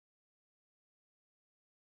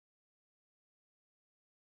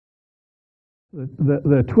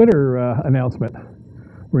The Twitter announcement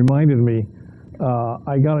reminded me.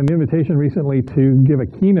 I got an invitation recently to give a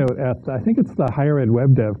keynote at, I think it's the Higher Ed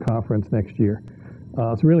Web Dev Conference next year.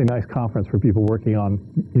 It's a really nice conference for people working on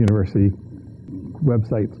university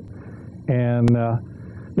websites. And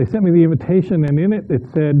they sent me the invitation, and in it, it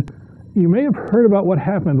said, you may have heard about what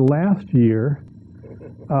happened last year.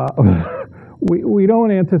 We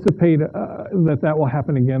don't anticipate that will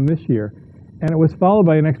happen again this year. And it was followed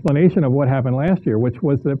by an explanation of what happened last year, which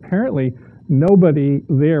was that apparently nobody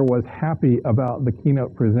there was happy about the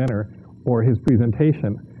keynote presenter or his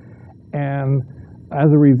presentation. And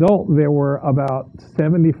as a result, there were about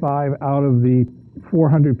 75 out of the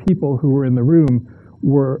 400 people who were in the room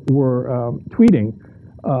were tweeting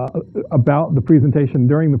about the presentation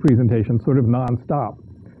during the presentation, sort of nonstop,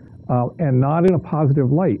 and not in a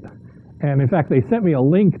positive light. And in fact, they sent me a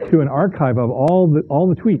link to an archive of all the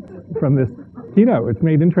tweets from this keynote. It's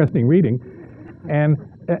made interesting reading. And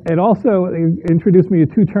it also introduced me to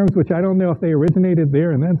two terms which I don't know if they originated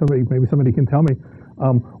there, and then maybe somebody can tell me.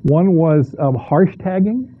 One was harsh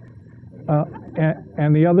tagging,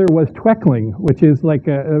 and the other was tweckling, which is like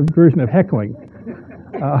a version of heckling.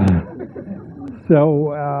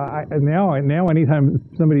 So now anytime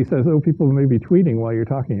somebody says, "Oh, people may be tweeting while you're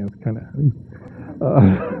talking," it's kind of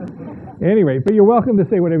anyway. But you're welcome to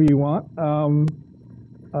say whatever you want.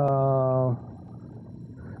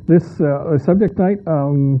 This subject tonight.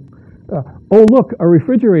 Oh, look, a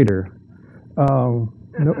refrigerator. No,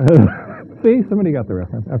 see, somebody got the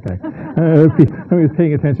reference. Okay, somebody's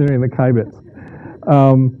paying attention during the Chi bits.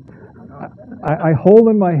 I hold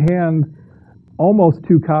in my hand almost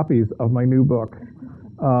 2 copies of my new book.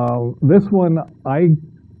 This one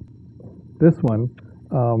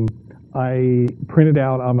I printed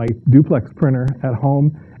out on my duplex printer at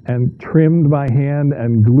home and trimmed by hand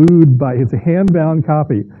and glued by, it's a hand-bound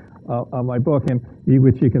copy of my book, and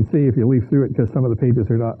which you can see if you leaf through it because some of the pages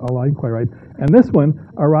are not aligned quite right. And this one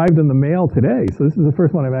arrived in the mail today, so this is the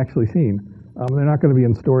first one I've actually seen. They're not going to be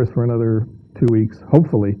in stores for another 2 weeks,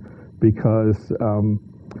 hopefully, because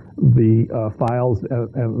the files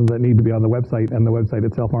that need to be on the website and the website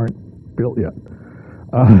itself aren't built yet.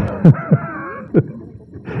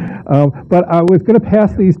 But I was going to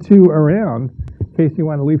pass these 2 around in case you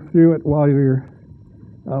want to leaf through it while you're.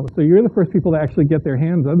 So you're the first people to actually get their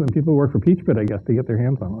hands on them. People who work for PeachBit, I guess, to get their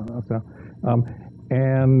hands on one. So,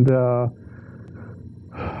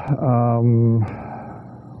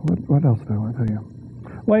 what else do I want to tell you?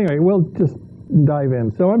 Well, anyway, we'll just dive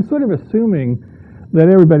in. So I'm sort of assuming that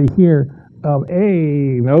everybody here,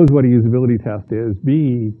 A, knows what a usability test is,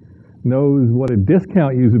 B, knows what a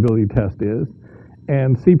discount usability test is,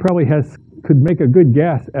 and C, probably could make a good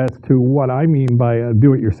guess as to what I mean by a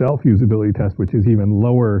do-it-yourself usability test, which is even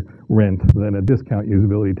lower rent than a discount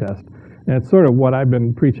usability test. And it's sort of what I've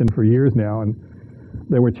been preaching for years now, and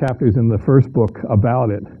there were chapters in the first book about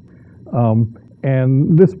it.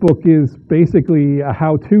 And this book is basically a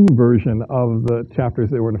how-to version of the chapters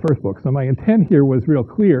that were in the first book. So my intent here was real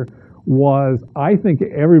clear, was I think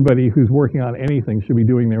everybody who's working on anything should be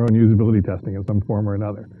doing their own usability testing in some form or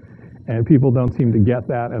another. And people don't seem to get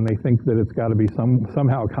that, and they think that it's got to be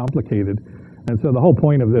somehow complicated. And so the whole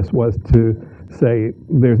point of this was to say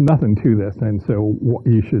there's nothing to this, and so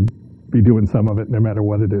you should be doing some of it no matter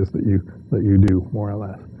what it is that you do, more or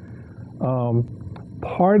less.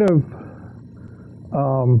 Part of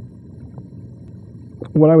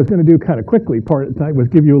what I was going to do kind of quickly, part of tonight, was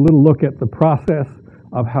give you a little look at the process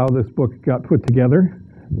of how this book got put together.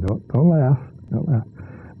 Don't laugh.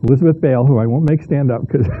 Elizabeth Bale, who I won't make stand up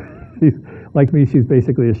because she's like me, she's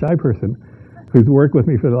basically a shy person who's worked with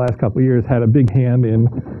me for the last couple of years, had a big hand in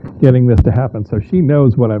getting this to happen. So she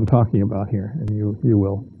knows what I'm talking about here, and you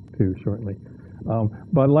will too shortly.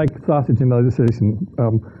 But like sausage and legislation,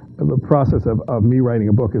 the process of me writing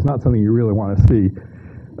a book is not something you really want to see.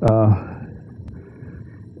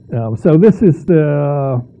 So this is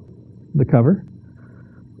the cover,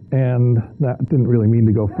 and that didn't really mean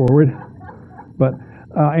to go forward. But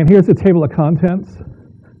and here's the table of contents.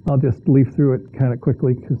 I'll just leaf through it kind of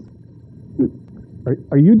quickly. Cause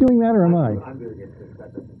are you doing that or am I? I'm doing it.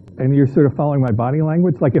 And you're sort of following my body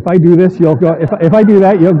language. Like if I do this, you'll go. If I do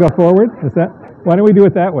that, you'll go forward. Is that? Why don't we do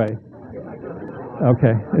it that way?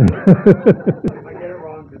 Okay.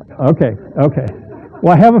 Okay.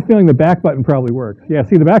 Well, I have a feeling the back button probably works. Yeah.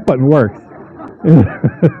 See, the back button works.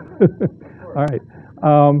 All right.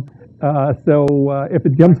 So if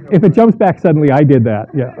it jumps back suddenly, I did that.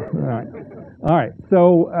 Yeah. All right.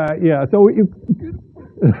 So yeah. So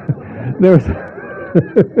there's.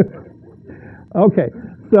 Okay.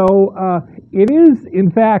 So it is, in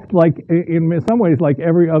fact, like in some ways, like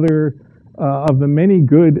every other of the many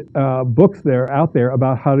good books out there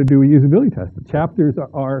about how to do a usability test. The chapters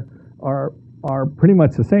are pretty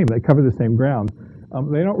much the same. They cover the same ground.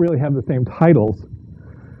 They don't really have the same titles,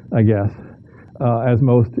 I guess, as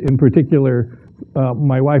most. In particular,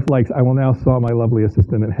 my wife likes "I will now saw my lovely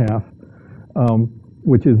assistant in half,"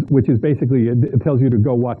 which is basically it tells you to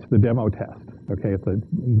go watch the demo test. Okay, it's a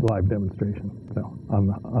live demonstration. So on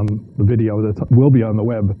the video that will be on the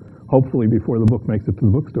web, hopefully before the book makes it to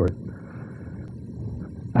the bookstores.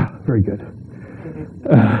 Very good.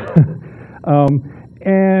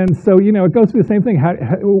 And so it goes through the same thing.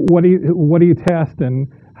 What do you test, and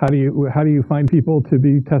how do you find people to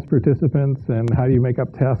be test participants, and how do you make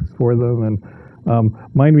up tasks for them? And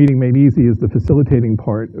mind reading made easy is the facilitating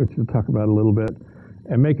part, which we'll talk about a little bit,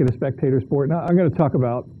 and make it a spectator sport. Now I'm going to talk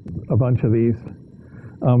about a bunch of these,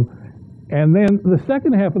 and then the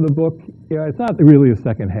second half of the book. It's not really the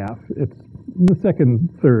second half. It's the second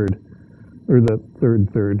third, or the third,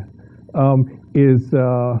 is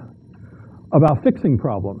about fixing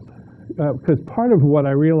problems. Because part of what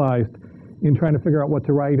I realized in trying to figure out what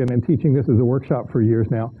to write and in teaching this as a workshop for years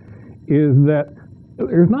now is that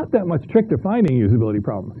there's not that much trick to finding usability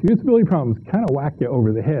problems. Usability problems kind of whack you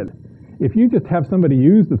over the head. If you just have somebody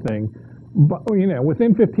use the thing,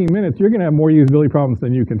 within 15 minutes, you're going to have more usability problems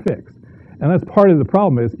than you can fix. And that's part of the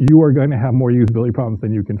problem is you are going to have more usability problems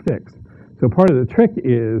than you can fix. So part of the trick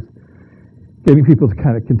is getting people to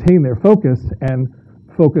kind of contain their focus and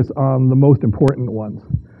focus on the most important ones.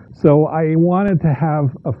 So I wanted to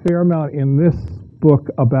have a fair amount in this book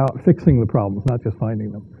about fixing the problems, not just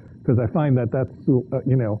finding them. Because I find that that's,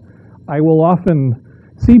 I will often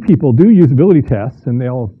see people do usability tests and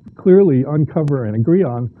they'll clearly uncover and agree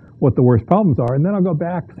on what the worst problems are. And then I'll go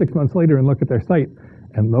back 6 months later and look at their site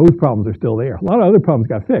and those problems are still there. A lot of other problems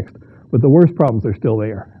got fixed, but the worst problems are still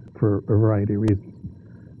there for a variety of reasons.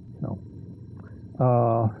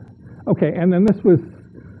 Okay, and then this was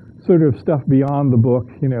sort of stuff beyond the book,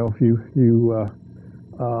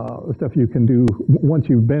 stuff you can do once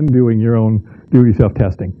you've been doing your own do-it-yourself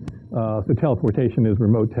testing. So teleportation is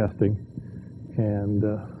remote testing, and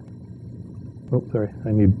sorry,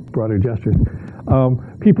 I need broader gestures.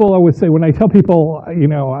 People always say, when I tell people,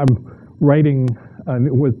 I'm writing,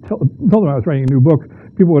 told them I was writing a new book,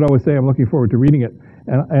 people would always say, I'm looking forward to reading it,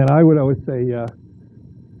 and I would always say,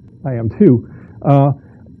 I am too.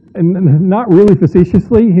 And not really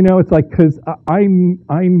facetiously, it's like, because I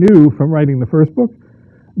knew from writing the first book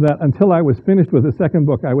that until I was finished with the second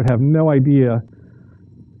book, I would have no idea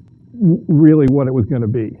really what it was going to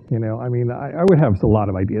be. I would have a lot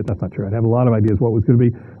of ideas. That's not true. I'd have a lot of ideas what it was going to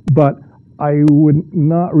be, but I would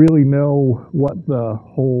not really know what the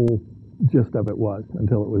whole gist of it was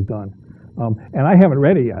until it was done. And I haven't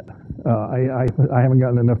read it yet. I haven't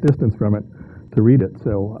gotten enough distance from it to read it,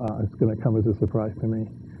 so it's going to come as a surprise to me.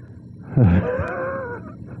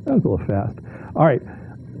 That was a little fast. All right,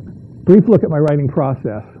 brief look at my writing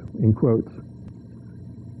process, in quotes.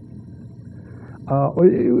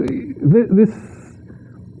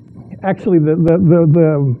 Actually,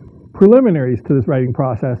 the preliminaries to this writing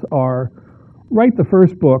process are write the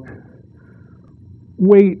first book,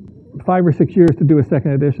 wait 5 or 6 years to do a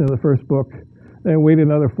second edition of the first book, then wait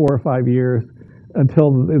another 4 or 5 years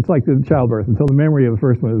until it's like the childbirth, until the memory of the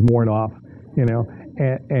first one is worn off, and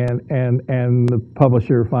the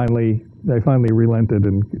publisher finally relented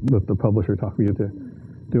and let the publisher talk you into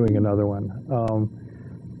doing another one.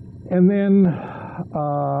 And then,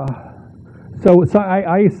 so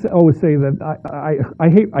I always say that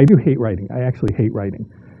I do hate writing. I actually hate writing,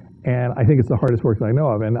 and I think it's the hardest work that I know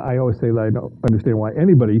of. And I always say that I don't understand why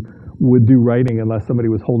anybody would do writing unless somebody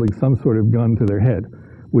was holding some sort of gun to their head,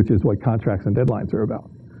 which is what contracts and deadlines are about.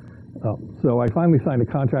 So I finally signed a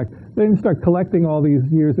contract, then start collecting all these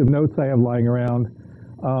years of notes I have lying around.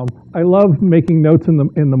 I love making notes in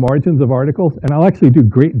the margins of articles, and I'll actually do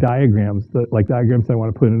great diagrams, like diagrams I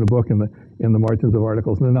want to put in a book in the margins of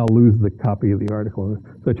articles, and then I'll lose the copy of the article.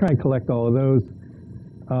 So I try and collect all of those.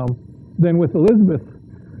 Then with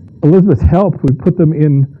Elizabeth's help, we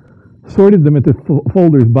sorted them into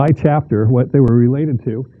folders by chapter, what they were related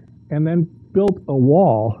to, and then built a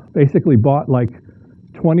wall, basically bought like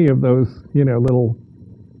 20 of those, little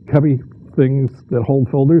cubby things that hold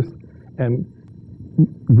folders, and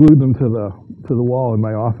glued them to the wall in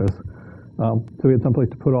my office. So we had someplace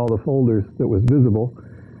to put all the folders that was visible.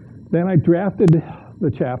 Then I drafted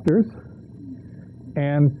the chapters,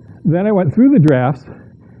 and then I went through the drafts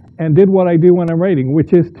and did what I do when I'm writing,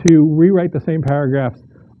 which is to rewrite the same paragraphs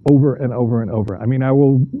over and over and over. I mean, I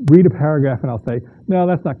will read a paragraph and I'll say, no,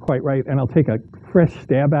 that's not quite right, and I'll take a fresh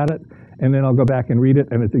stab at it, and then I'll go back and read it,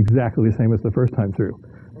 and it's exactly the same as the first time through.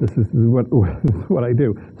 This is what this is what I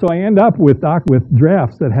do. So I end up with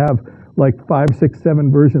drafts that have like 5, 6,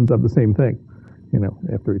 7 versions of the same thing,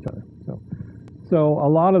 after each other. So a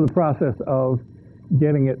lot of the process of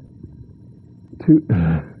getting it to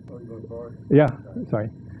yeah, sorry.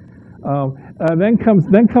 Then comes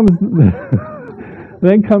then comes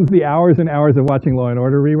the hours and hours of watching Law and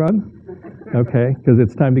Order reruns. Okay, because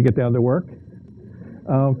it's time to get down to work.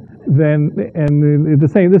 The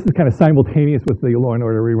same. This is kind of simultaneous with the Law and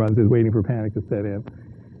Order reruns, is waiting for panic to set in.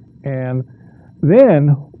 And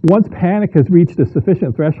then once panic has reached a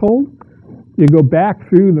sufficient threshold, you go back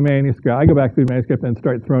through the manuscript. I go back through the manuscript and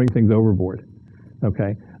start throwing things overboard.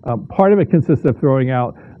 Okay. Part of it consists of throwing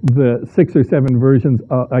out the 6 or 7 versions,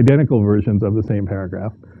 identical versions of the same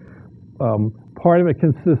paragraph. Part of it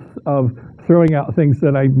consists of throwing out things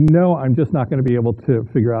that I know I'm just not going to be able to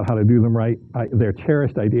figure out how to do them right. They're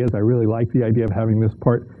cherished ideas. I really like the idea of having this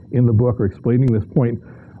part in the book or explaining this point,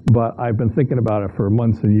 but I've been thinking about it for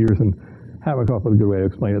months and years and haven't come up with a good way to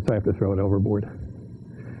explain it, so I have to throw it overboard.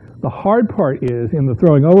 The hard part is, in the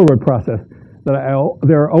throwing overboard process, that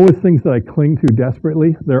there are always things that I cling to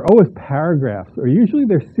desperately. There are always paragraphs, or usually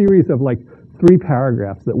they're series of like 3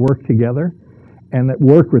 paragraphs that work together and that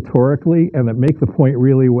work rhetorically and that make the point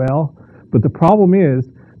really well. But the problem is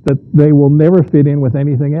that they will never fit in with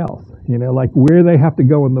anything else. Like where they have to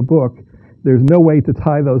go in the book, there's no way to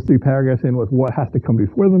tie those 3 paragraphs in with what has to come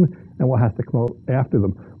before them and what has to come after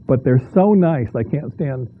them. But they're so nice, I can't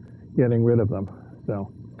stand getting rid of them.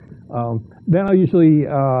 So then I'll usually,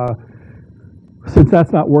 since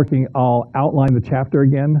that's not working, I'll outline the chapter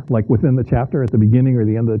again, like within the chapter, at the beginning or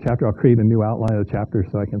the end of the chapter. I'll create a new outline of the chapter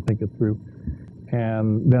so I can think it through.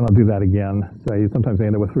 And then I'll do that again. So sometimes I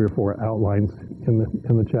end up with 3 or 4 outlines in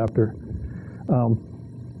the chapter.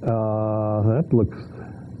 That looks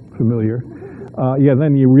familiar. Yeah,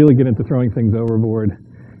 then you really get into throwing things overboard.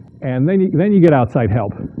 And then you get outside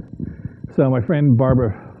help. So my friend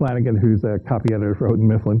Barbara Flanagan, who's a copy editor for Houghton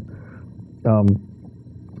Mifflin,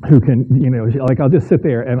 who can, like I'll just sit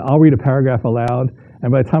there and I'll read a paragraph aloud,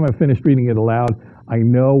 and by the time I've finished reading it aloud, I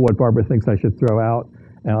know what Barbara thinks I should throw out,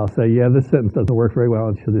 and I'll say, yeah, this sentence doesn't work very well,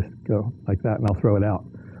 and she'll just go like that, and I'll throw it out.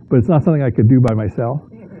 But it's not something I could do by myself.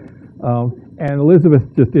 And Elizabeth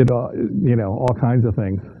just did, all kinds of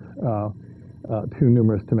things, too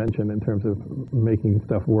numerous to mention in terms of making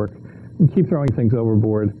stuff work, and keep throwing things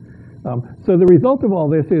overboard. So the result of all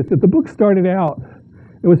this is that the book started out,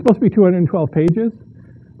 it was supposed to be 212 pages,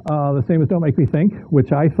 the same as Don't Make Me Think,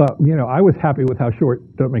 which I thought, I was happy with how short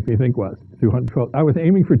Don't Make Me Think was, 212. I was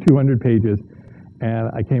aiming for 200 pages,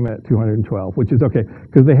 and I came at 212, which is okay,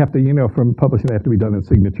 because they have to, from publishing, they have to be done in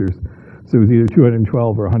signatures. So it was either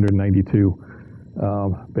 212 or 192,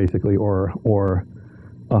 basically, or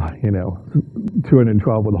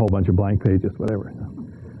 212 with a whole bunch of blank pages, whatever.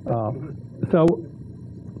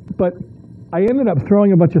 But I ended up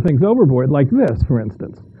throwing a bunch of things overboard, like this, for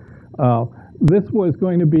instance. This was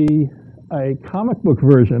going to be a comic book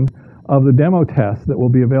version of the demo test that will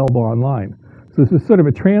be available online. So this is sort of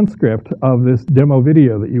a transcript of this demo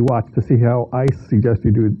video that you watch to see how I suggest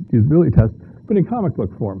you do a usability test, but in comic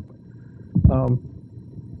book form.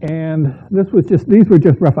 And these were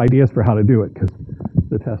just rough ideas for how to do it, because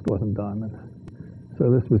the test wasn't done.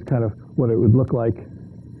 So this was kind of what it would look like.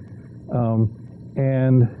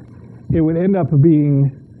 And it would end up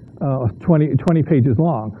being 20 pages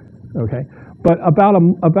long, okay? But about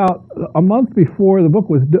a month before the book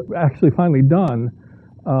was actually finally done,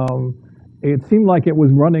 it seemed like it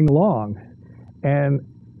was running long. And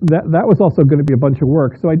that was also going to be a bunch of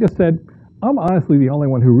work. So I just said, I'm honestly the only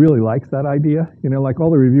one who really likes that idea. Like all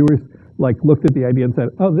the reviewers looked at the idea and said,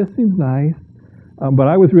 oh, this seems nice. But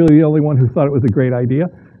I was really the only one who thought it was a great idea.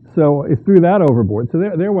 So it threw that overboard. So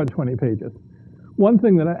there went 20 pages. One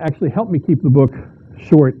thing that actually helped me keep the book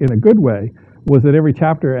short in a good way was that every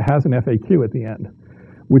chapter has an FAQ at the end,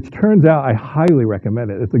 which turns out I highly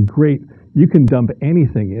recommend it. It's a great, you can dump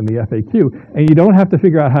anything in the FAQ, and you don't have to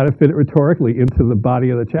figure out how to fit it rhetorically into the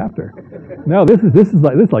body of the chapter. No, this is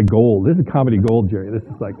like gold. This is comedy gold, Jerry. This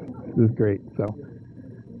is great.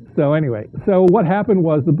 So anyway, so what happened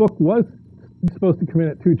was the book was supposed to come in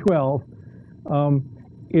at 212.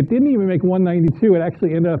 It didn't even make 192. It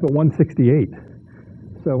actually ended up at 168.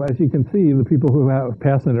 So as you can see, the people who are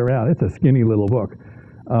passing it around, it's a skinny little book,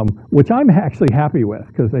 which I'm actually happy with,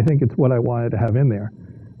 because I think it's what I wanted to have in there.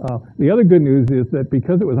 The other good news is that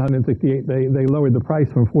because it was 168, they lowered the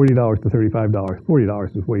price from $40 to $35.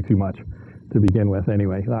 $40 is way too much to begin with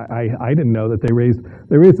anyway. I didn't know that they raised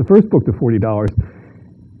the first book to $40,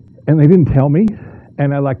 and they didn't tell me.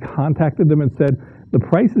 And I contacted them and said, the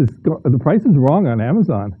price is wrong on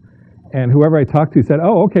Amazon. And whoever I talked to said,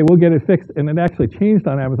 oh, okay, we'll get it fixed. And it actually changed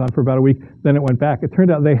on Amazon for about a week. Then it went back. It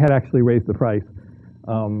turned out they had actually raised the price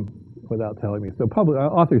without telling me. So public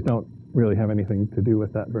authors don't really have anything to do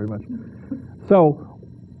with that very much. So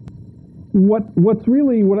what I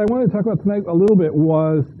wanted to talk about tonight a little bit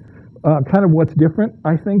was kind of what's different,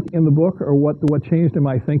 I think, in the book, or what changed in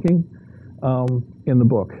my thinking in the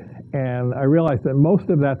book. And I realized that most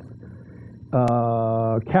of that's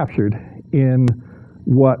captured in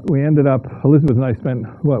what we ended up, Elizabeth and I spent,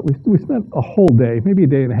 we spent a whole day, maybe a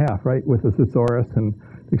day and a half, right, with the thesaurus and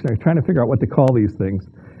dictionary, trying to figure out what to call these things.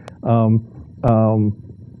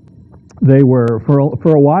 They were,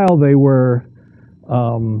 for a while, they were,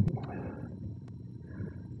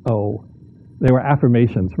 they were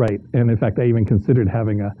affirmations, right? And in fact, I even considered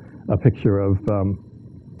having a picture of,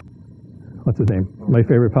 what's his name? My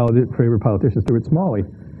favorite politician, Stuart Smalley,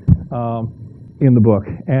 in the book.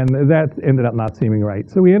 And that ended up not seeming right.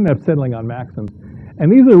 So we ended up settling on maxims.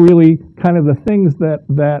 And these are really kind of the things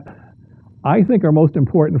that I think are most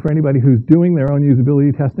important for anybody who's doing their own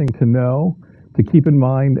usability testing to know, to keep in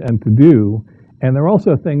mind, and to do. And they're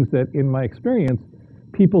also things that, in my experience,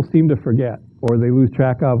 people seem to forget, or they lose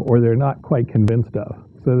track of, or they're not quite convinced of.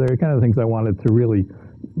 So they're kind of things I wanted to really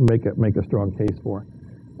make a strong case for.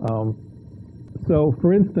 So,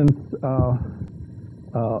 for instance,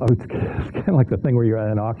 it's kind of like the thing where you're at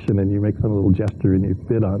an auction and you make some little gesture and you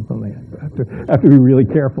bid on something. I have to be really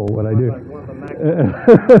careful what I do.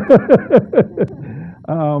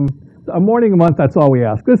 A morning a month, that's all we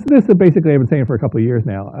ask. This is basically, I've been saying for a couple of years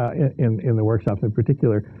now, in the workshops in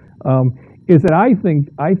particular, is that I think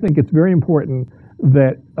it's very important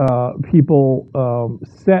that people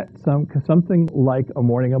set something like a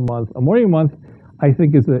morning a month. A morning a month, I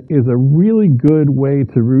think, is a really good way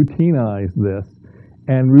to routinize this,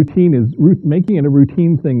 and making it a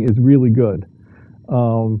routine thing is really good.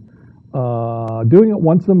 Doing it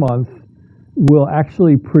once a month will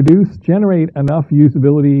actually generate enough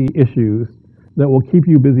usability issues that will keep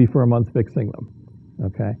you busy for a month fixing them.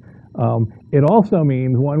 Okay. It also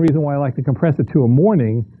means, one reason why I like to compress it to a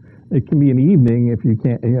morning, it can be an evening if you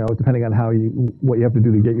can't, depending on what you have to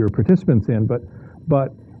do to get your participants in, but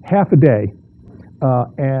half a day.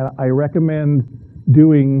 And I recommend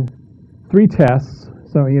doing 3 tests,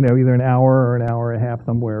 so either an hour or an hour and a half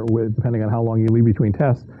somewhere, depending on how long you leave between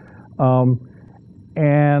tests,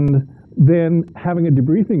 and then having a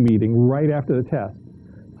debriefing meeting right after the test,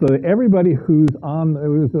 so that everybody who's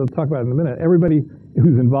we'll talk about it in a minute, everybody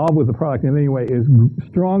who's involved with the product in any way is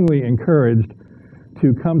strongly encouraged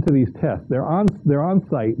to come to these tests. They're on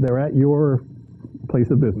site, they're at your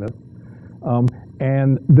place of business,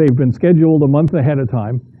 and they've been scheduled a month ahead of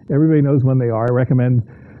time. Everybody knows when they are. I recommend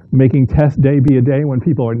making test day be a day when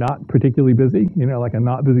people are not particularly busy, like a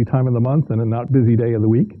not busy time of the month and a not busy day of the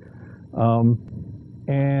week,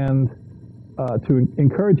 and to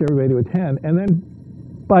encourage everybody to attend. And then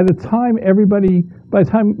by the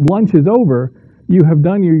time lunch is over, you have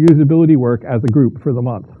done your usability work as a group for the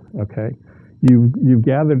month. Okay, you've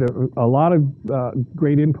gathered a lot of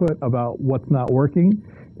great input about what's not working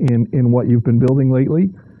in what you've been building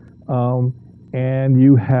lately, and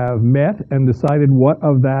you have met and decided what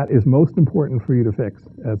of that is most important for you to fix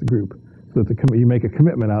as a group. So you make a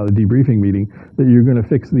commitment out of the debriefing meeting that you're going to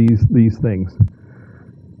fix these things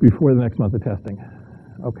before the next month of testing.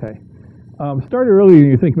 Okay. Start earlier than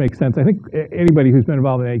you think makes sense. I think anybody who's been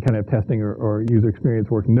involved in any kind of testing or user experience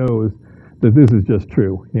work knows that this is just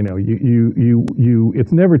true.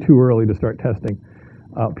 It's never too early to start testing.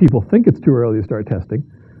 People think it's too early to start testing,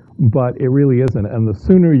 but it really isn't. And the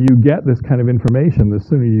sooner you get this kind of information, the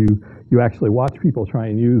sooner you actually watch people try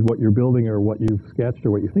and use what you're building or what you've sketched or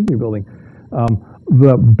what you think you're building,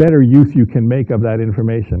 the better use you can make of that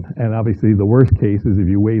information. And obviously the worst case is if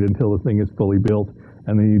you wait until the thing is fully built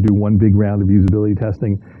and then you do one big round of usability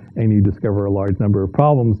testing and you discover a large number of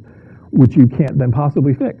problems which you can't then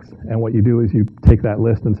possibly fix. And what you do is you take that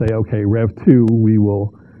list and say, okay, Rev 2, we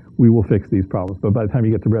will fix these problems. But by the time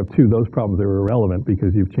you get to Rev 2, those problems are irrelevant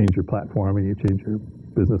because you've changed your platform and you've changed your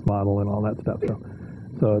business model and all that stuff.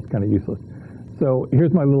 So it's kind of useless. So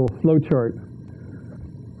here's my little flow chart.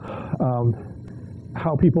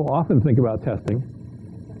 How people often think about testing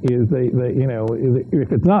is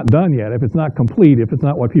if it's not done yet, if it's not complete, if it's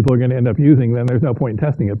not what people are going to end up using, then there's no point in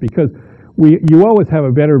testing it, because you always have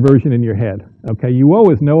a better version in your head. Okay, you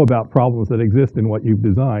always know about problems that exist in what you've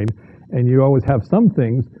designed, and you always have some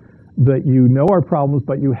things that you know are problems,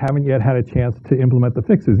 but you haven't yet had a chance to implement the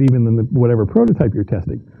fixes, even in whatever prototype you're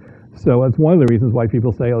testing. So that's one of the reasons why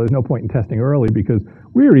people say, oh, there's no point in testing early, because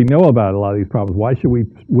we already know about a lot of these problems. Why should we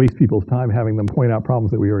waste people's time having them point out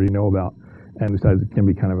problems that we already know about and besides, it can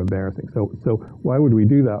be kind of embarrassing. So why would we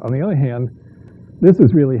do that? On the other hand, this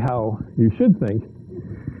is really how you should think.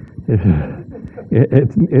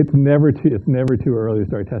 It's never too early to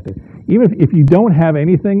start testing. Even if you don't have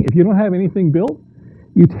anything, built,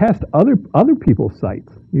 you test other people's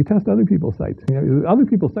sites. You test other people's sites. You know, other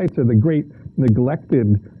people's sites are the great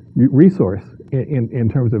neglected resource in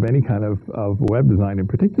terms of any kind of web design in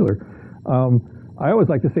particular. I always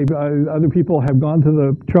like to say other people have gone to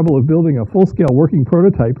the trouble of building a full-scale working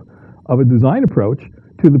prototype of a design approach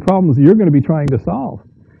to the problems you're going to be trying to solve.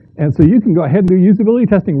 And so you can go ahead and do usability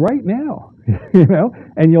testing right now, you know,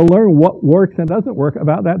 and you'll learn what works and doesn't work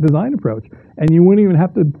about that design approach. And you wouldn't even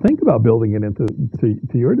have to think about building it into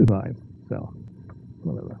your design. So,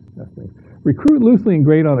 one of the best things. Recruit loosely and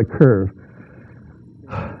grade on a curve.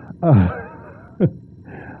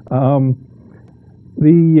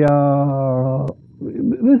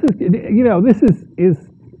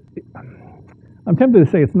 I'm tempted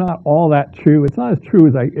to say it's not all that true. It's not as true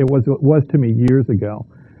as it was to me years ago.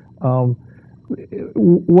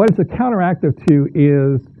 What it's a counteractive to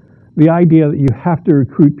is the idea that you have to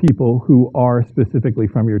recruit people who are specifically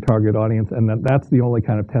from your target audience, and that's the only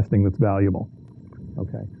kind of testing that's valuable.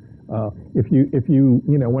 Okay. If you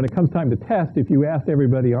when it comes time to test, if you asked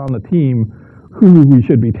everybody on the team who we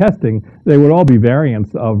should be testing, they would all be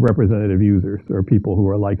variants of representative users, or people who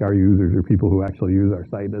are like our users, or people who actually use our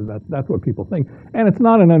site. That's what people think, and it's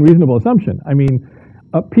not an unreasonable assumption. I mean,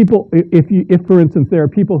 people, if for instance there are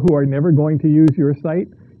people who are never going to use your site,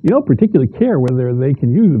 you don't particularly care whether they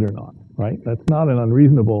can use it or not, right? That's not an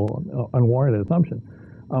unreasonable, unwarranted assumption.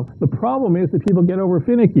 The problem is that people get over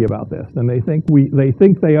finicky about this, and they think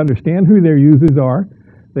they understand who their users are.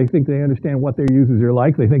 They think they understand what their users are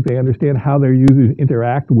like. They think they understand how their users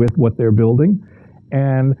interact with what they're building.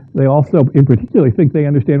 And they also, in particular, think they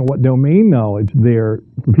understand what domain knowledge the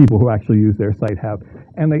people who actually use their site have.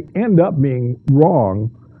 And they end up being wrong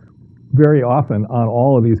very often on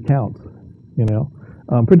all of these counts, you know.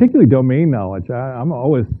 Particularly domain knowledge. I'm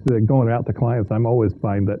always going out to clients. I'm always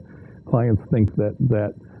find that clients think that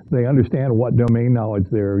they understand what domain knowledge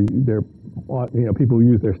their people who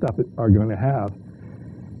use their stuff are going to have.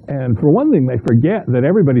 And for one thing, they forget that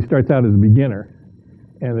everybody starts out as a beginner,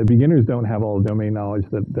 and the beginners don't have all the domain knowledge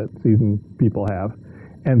that seasoned people have.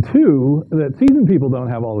 And two, that seasoned people don't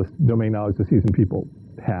have all this domain knowledge that seasoned people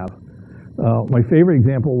have. My favorite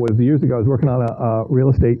example was years ago. I was working on a real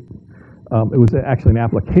estate. It was actually an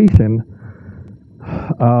application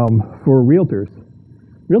for realtors.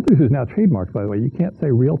 Realtors is now trademarked, by the way. You can't say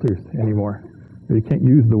realtors anymore. Or you can't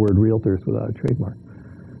use the word realtors without a trademark.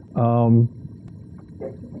 I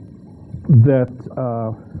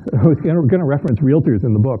was going to reference realtors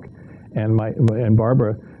in the book, and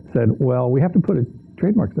Barbara said, "Well, we have to put a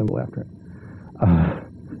trademark symbol after it."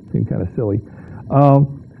 Seemed kind of silly.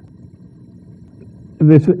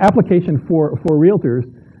 This application for realtors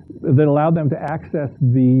that allowed them to access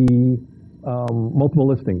the multiple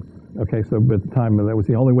listings. Okay, so at the time that was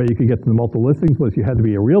the only way you could get to the multiple listings was you had to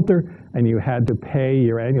be a realtor, and you had to pay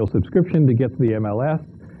your annual subscription to get to the MLS.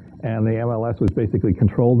 And the MLS was basically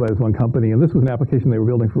controlled by this one company, and this was an application they were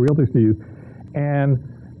building for realtors to use. And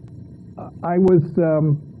I was,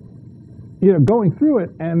 going through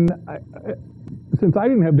it, and since I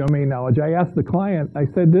didn't have domain knowledge, I asked the client. I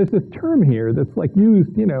said, "There's this term here that's like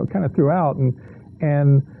used, kind of throughout, and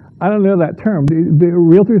I don't know that term. Do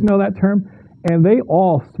realtors know that term?" And they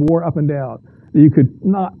all swore up and down that you could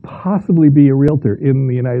not possibly be a realtor in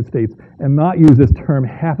the United States and not use this term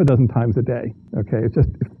half a dozen times a day. Okay, it's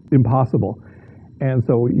just impossible. And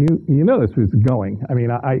so you know this was going. I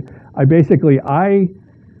mean, I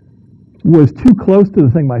was too close to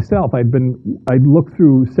the thing myself. I'd looked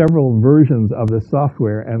through several versions of this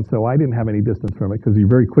software, and so I didn't have any distance from it, because you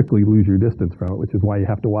very quickly lose your distance from it, which is why you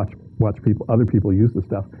have to watch other people use the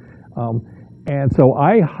stuff. And so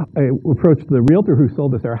I approached the realtor who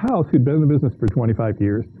sold us our house, who'd been in the business for 25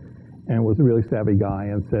 years and was a really savvy guy,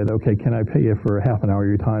 and said, "Okay, can I pay you for half an hour of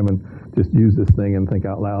your time and just use this thing and think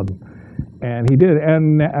out loud?" And he did.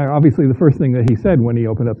 And obviously the first thing that he said when he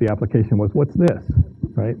opened up the application was, "What's this?"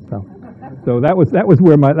 Right? So that was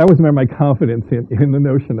where my confidence in the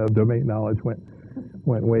notion of domain knowledge went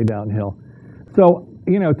way downhill. So,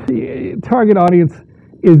 target audience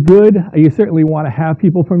is good. You certainly want to have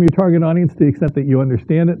people from your target audience to the extent that you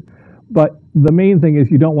understand it. But the main thing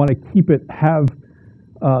is you don't want to have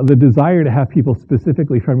the desire to have people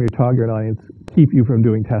specifically from your target audience keep you from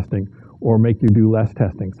doing testing or make you do less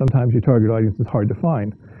testing. Sometimes your target audience is hard to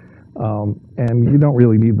find, and you don't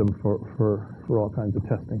really need them for all kinds of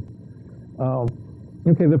testing.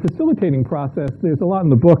 Okay, the facilitating process. There's a lot in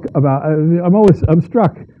the book about. I'm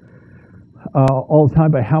struck all the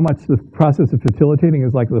time by how much the process of facilitating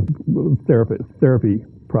is like the therapy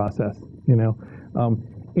process.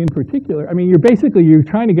 In particular, I mean, you're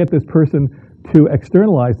trying to get this person to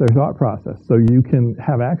externalize their thought process so you can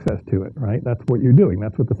have access to it, right? That's what you're doing.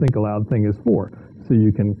 That's what the think aloud thing is for. So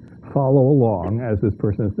you can follow along as this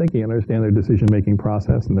person is thinking and understand their decision-making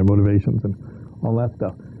process and their motivations and all that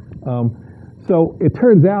stuff. So it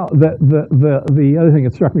turns out that the other thing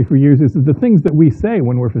that struck me for years is that the things that we say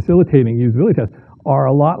when we're facilitating usability tests are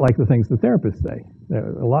a lot like the things the therapists say.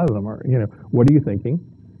 A lot of them are, what are you thinking?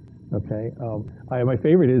 Okay. My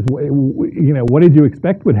favorite is, what did you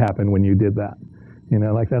expect would happen when you did that?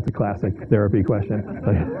 Like that's a classic therapy question.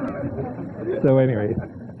 So anyway,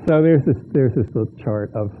 so there's this little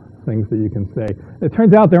chart of things that you can say. It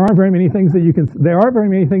turns out there aren't very many things that you can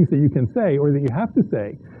say or that you have to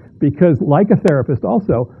say, because like a therapist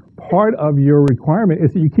also, part of your requirement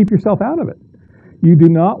is that you keep yourself out of it. You do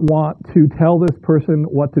not want to tell this person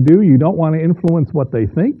what to do. You don't want to influence what they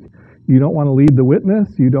think. You don't want to lead the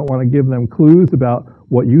witness. You don't want to give them clues about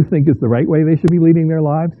what you think is the right way they should be leading their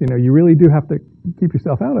lives. You really do have to keep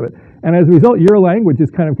yourself out of it. And as a result, your language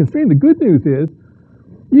is kind of constrained. The good news is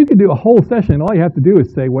you can do a whole session. All you have to do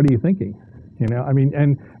is say, what are you thinking?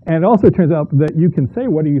 And it also turns out that you can say,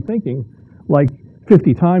 what are you thinking, like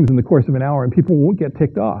 50 times in the course of an hour, and people won't get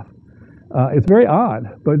ticked off. It's very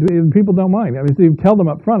odd, but people don't mind. I mean, so you tell them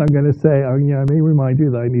up front, I'm going to say, I may remind you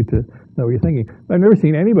that I need to know what you're thinking. But I've never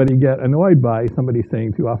seen anybody get annoyed by somebody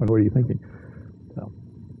saying too often, what are you thinking? So,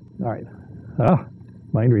 all right.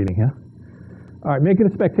 Mind reading, huh? All right, make it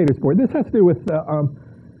a spectator sport. This has to do with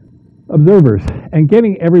observers and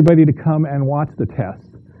getting everybody to come and watch the test,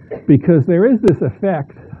 because there is this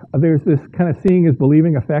effect, there's this kind of seeing is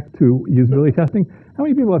believing effect to usability testing. How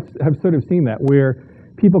many people have sort of seen that, where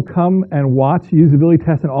people come and watch usability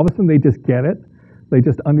tests and all of a sudden they just get it? They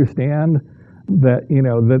just understand that,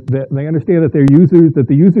 that they understand that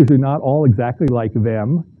the users are not all exactly like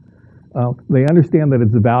them. They understand that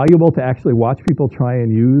it's valuable to actually watch people try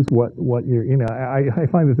and use what you're, I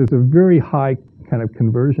find that there's a very high kind of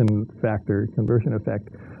conversion effect.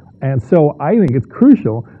 And so I think it's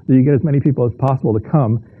crucial that you get as many people as possible to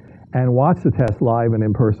come and watch the test live and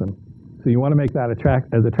in person. So you want to make that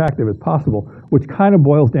as attractive as possible, which kind of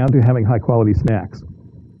boils down to having high quality snacks.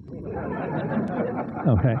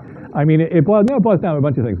 Okay. I mean, it boils down to a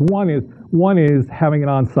bunch of things. One is having it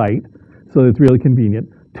on site, so it's really convenient.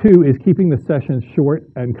 Two is keeping the sessions short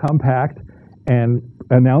and compact and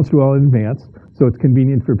announced well in advance, so it's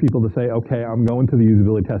convenient for people to say, okay, I'm going to the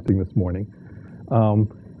usability testing this morning.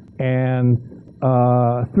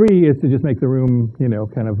 Three is to just make the room,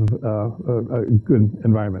 kind of a good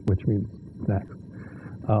environment, which means snacks.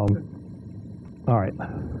 All right.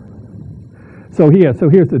 So here's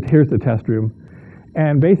the test room,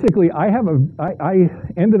 and basically I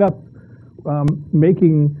ended up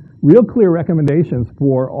making real clear recommendations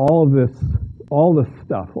for all the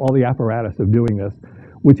stuff, all the apparatus of doing this,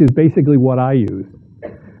 which is basically what I use,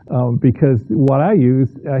 because what I use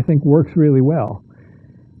I think works really well.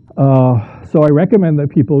 So I recommend that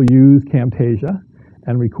people use Camtasia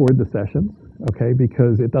and record the sessions, okay,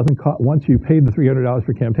 because it doesn't cost, once you paid the $300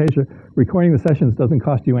 for Camtasia, recording the sessions doesn't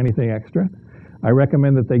cost you anything extra. I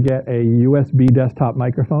recommend that they get a USB desktop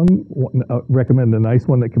microphone, recommend a nice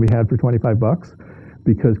one that can be had for 25 bucks,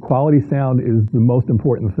 because quality sound is the most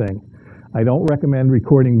important thing. I don't recommend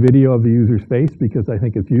recording video of the user's face because I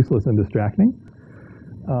think it's useless and distracting.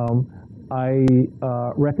 I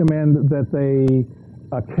recommend that they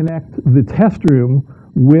connect the test room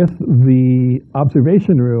with the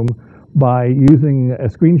observation room by using a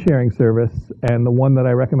screen sharing service, and the one that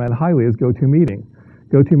I recommend highly is GoToMeeting.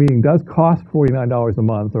 GoToMeeting does cost $49 a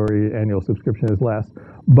month, or your annual subscription is less,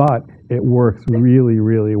 but it works really,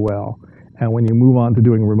 really well. And when you move on to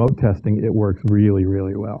doing remote testing, it works really,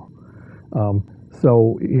 really well.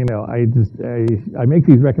 So, I make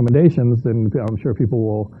these recommendations, and I'm sure people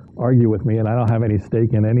will argue with me, and I don't have any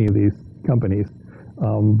stake in any of these companies.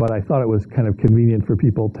 But I thought it was kind of convenient for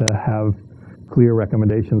people to have clear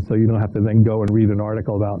recommendations, so you don't have to then go and read an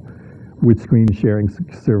article about which screen sharing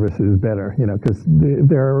service is better, because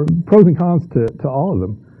there are pros and cons to all of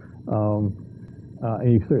them.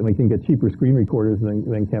 And you certainly can get cheaper screen recorders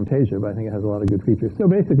than Camtasia, but I think it has a lot of good features. So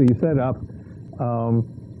basically you set it up.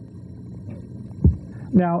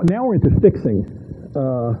 Now we're into fixing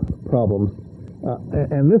problems.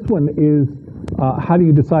 And this one is, how do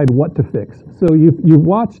you decide what to fix? So you've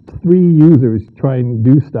watched 3 users try and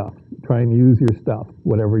do stuff, try and use your stuff,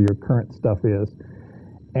 whatever your current stuff is.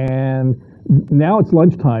 And now it's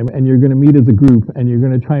lunchtime, and you're going to meet as a group, and you're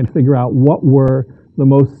going to try and figure out what were the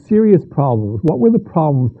most serious problems, what were the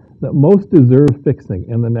problems that most deserve fixing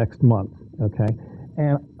in the next month, okay?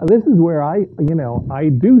 And this is where I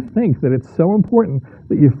do think that it's so important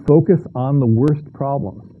that you focus on the worst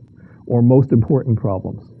problems or most important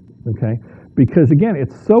problems, okay? Because again,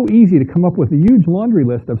 it's so easy to come up with a huge laundry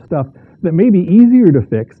list of stuff that may be easier to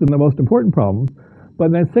fix than the most important problems,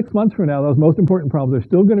 but then 6 months from now, those most important problems are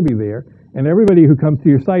still going to be there, and everybody who comes to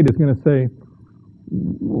your site is going to say,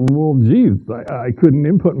 well, geez, I couldn't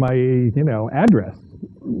input my, address.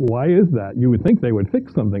 Why is that? You would think they would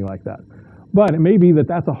fix something like that. But it may be that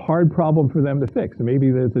that's a hard problem for them to fix. It may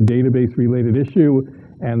be that it's a database-related issue,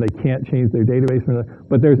 and they can't change their database.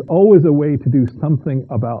 But there's always a way to do something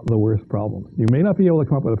about the worst problems. You may not be able to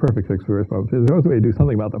come up with a perfect fix for worst problems. There's always a way to do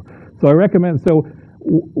something about them. So I recommend,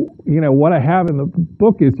 what I have in the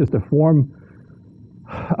book is just a form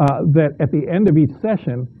that at the end of each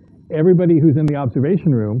session, everybody who's in the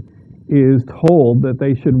observation room is told that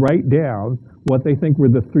they should write down what they think were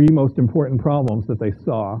the 3 most important problems that they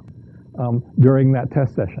saw during that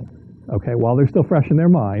test session. Okay, while they're still fresh in their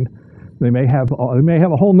mind, they may have a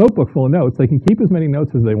whole notebook full of notes. They can keep as many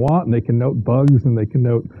notes as they want, and they can note bugs, and they can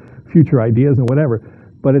note future ideas and whatever.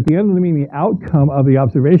 But at the end of the meeting, the outcome of the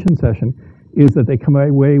observation session is that they come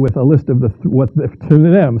away with a list of what to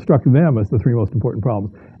them struck them as the 3 most important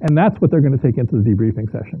problems, and that's what they're going to take into the debriefing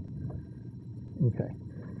session. Okay,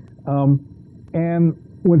 and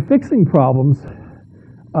when fixing problems,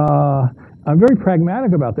 I'm very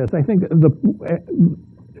pragmatic about this. I think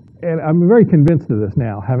and I'm very convinced of this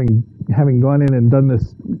now, having gone in and done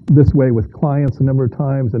this way with clients a number of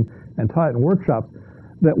times and taught it in workshops,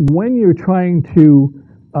 that when you're trying to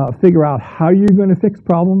figure out how you're going to fix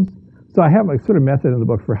problems, so I have a sort of method in the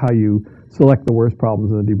book for how you select the worst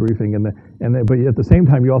problems in the debriefing, but at the same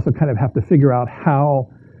time you also kind of have to figure out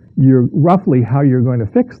roughly how you're going to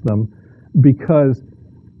fix them, because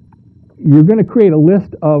you're going to create a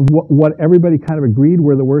list of what everybody kind of agreed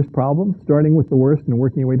were the worst problems, starting with the worst and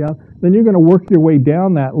working your way down. Then you're going to work your way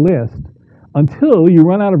down that list until you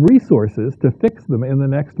run out of resources to fix them in the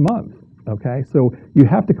next month. Okay, so you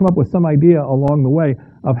have to come up with some idea along the way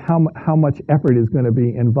of how much effort is going to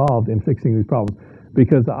be involved in fixing these problems.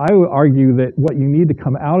 Because I would argue that what you need to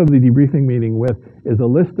come out of the debriefing meeting with is a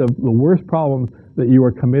list of the worst problems that you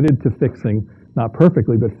are committed to fixing, not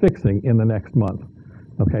perfectly, but fixing in the next month.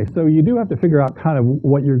 Okay, so you do have to figure out kind of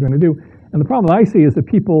what you're going to do. And the problem I see is that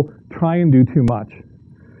people try and do too much.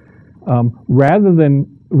 Rather than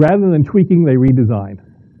tweaking, they redesign.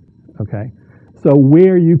 Okay, so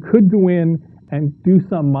where you could go in and do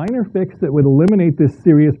some minor fix that would eliminate this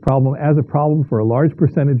serious problem as a problem for a large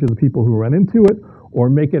percentage of the people who run into it, or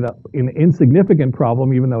make it an insignificant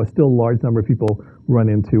problem, even though it's still a large number of people run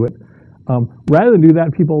into it. Rather than do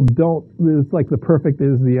that, people don't, it's like the perfect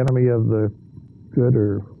is the enemy of the good,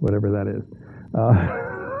 or whatever that is.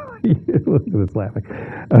 It's laughing.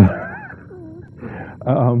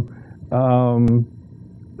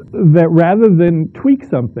 That rather than tweak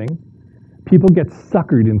something, people get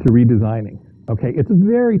suckered into redesigning. Okay, it's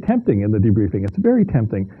very tempting in the debriefing. It's very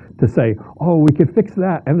tempting to say, oh, we could fix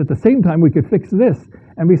that, and at the same time we could fix this.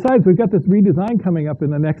 And besides, we've got this redesign coming up in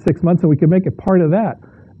the next 6 months, and we can make it part of that.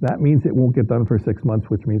 That means it won't get done for 6 months,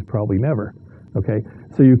 which means probably never. Okay,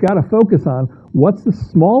 so you've got to focus on what's the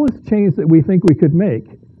smallest change that we think we could make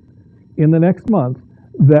in the next month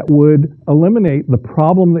that would eliminate the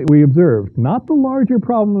problem that we observed, not the larger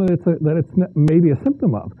problem that it's maybe a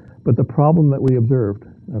symptom of, but the problem that we observed.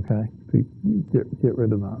 Okay, so get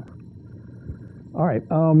rid of that. All right,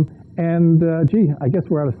 gee, I guess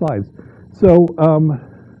we're out of slides. So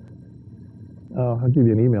I'll give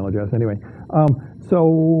you an email address anyway.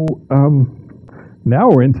 Now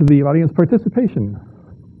we're into the audience participation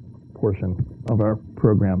portion of our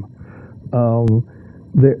program. I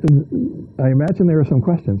imagine there are some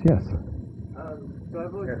questions. Yes. So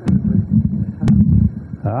I've always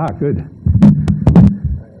good.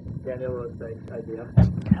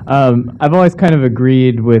 I've always kind of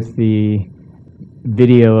agreed with the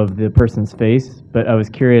video of the person's face, but I was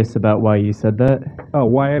curious about why you said that. Oh,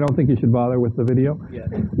 why I don't think you should bother with the video? Yeah.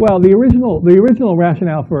 Well, the original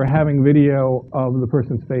rationale for having video of the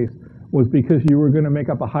person's face was because you were going to make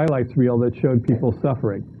up a highlights reel that showed people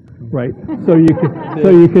suffering, right? So you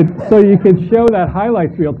could show that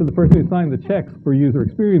highlights reel to the person who signed the checks for user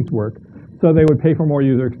experience work, so they would pay for more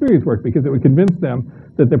user experience work because it would convince them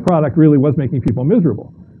that the product really was making people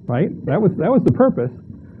miserable, right? That was the purpose.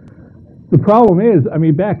 The problem is, I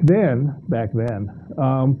mean, back then,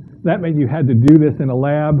 that meant you had to do this in a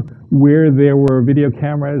lab where there were video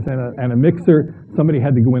cameras and a mixer. Somebody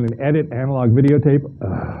had to go in and edit analog videotape.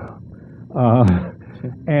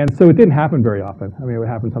 And so it didn't happen very often. I mean, it would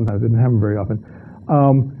happen sometimes. It didn't happen very often.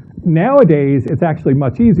 nowadays, it's actually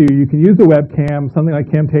much easier. You can use a webcam, something like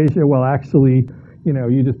Camtasia. Well, actually,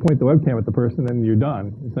 you just point the webcam at the person and you're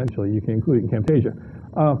done, essentially. You can include it in Camtasia.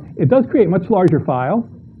 It does create much larger files.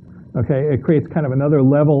 Okay, it creates kind of another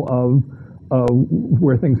level of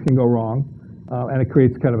where things can go wrong, and it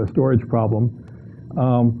creates kind of a storage problem.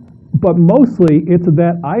 But mostly, it's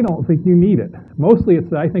that I don't think you need it. Mostly, it's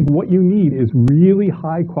that I think what you need is really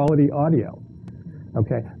high-quality audio.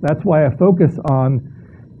 Okay, that's why I focus on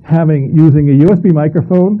using a USB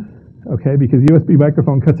microphone. Okay, because USB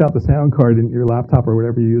microphone cuts out the sound card in your laptop or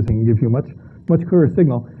whatever you're using and gives you a much clearer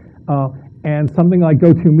signal. And something like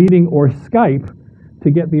GoToMeeting or Skype to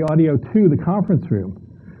get the audio to the conference room,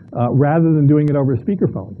 rather than doing it over a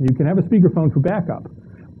speakerphone. You can have a speakerphone for backup,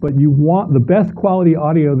 but you want the best quality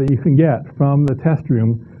audio that you can get from the test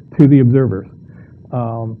room to the observers.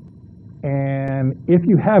 And if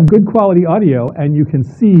you have good quality audio and you can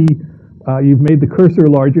see, you've made the cursor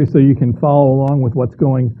larger so you can follow along with what's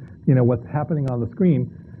happening on the screen,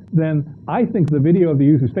 then I think the video of the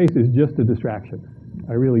user's face is just a distraction.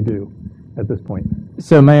 I really do at this point.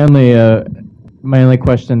 So my only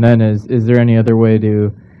question then is there any other way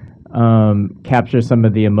to capture some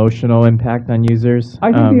of the emotional impact on users?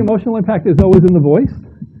 I think the emotional impact is always in the voice.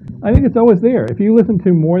 I think it's always there. If you listen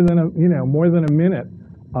to more than a minute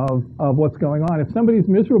of what's going on, if somebody's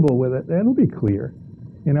miserable with it, it'll be clear.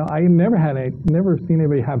 I never seen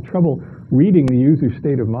anybody have trouble reading the user's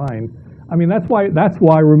state of mind. I mean, that's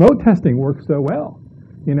why remote testing works so well.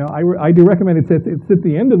 I do recommend it's at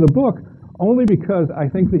the end of the book, only because I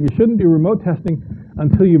think that you shouldn't do remote testing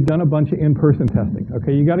until you've done a bunch of in-person testing.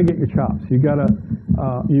 Okay, you got to get your chops. You've got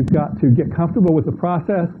to get comfortable with the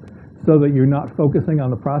process so that you're not focusing on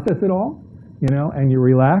the process at all, and you're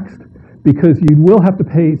relaxed, because you will have to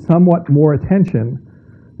pay somewhat more attention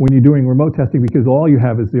when you're doing remote testing, because all you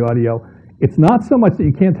have is the audio. It's not so much that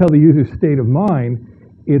you can't tell the user's state of mind,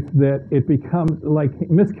 it's that it becomes like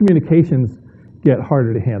miscommunications get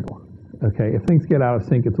harder to handle. Okay, if things get out of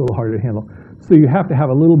sync, it's a little harder to handle. So you have to have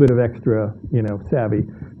a little bit of extra, savvy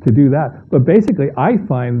to do that. But basically, I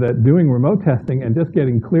find that doing remote testing and just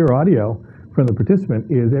getting clear audio from the participant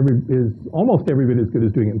is almost every bit as good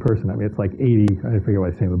as doing it in person. I mean, it's like 80. I forget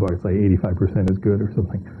what I say in the book. It's like 85% as good or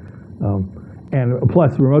something. And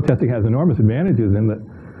plus, remote testing has enormous advantages in that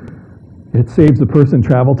it saves the person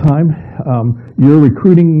travel time. Your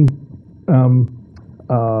recruiting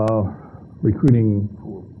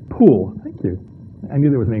pool. Thank you. I knew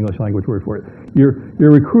there was an English language word for it. Your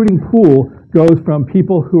recruiting pool goes from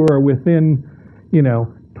people who are within,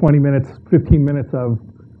 20 minutes, 15 minutes of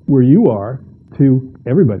where you are to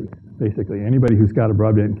everybody, basically. Anybody who's got a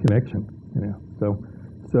broadband connection, So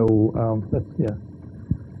that's, yeah.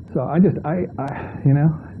 So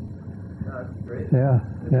That's great.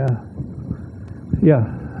 Yeah.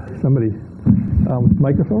 Somebody,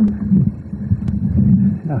 microphone?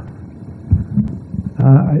 Yeah.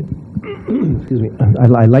 Excuse me.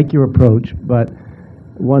 I like your approach, but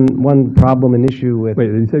one problem and issue with. Wait,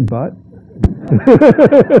 did you say but?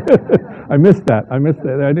 I missed that. I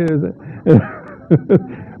did.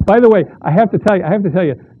 By the way, I have to tell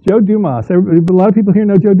you, Joe Dumas. A lot of people here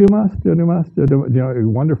know Joe Dumas. A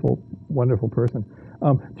wonderful person.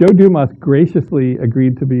 Joe Dumas graciously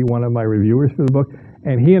agreed to be one of my reviewers for the book,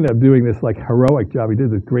 and he ended up doing this heroic job. He did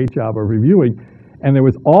this great job of reviewing, and there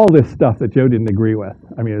was all this stuff that Joe didn't agree with.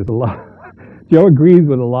 I mean, there's a lot. Joe agrees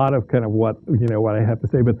with a lot of kind of what I have to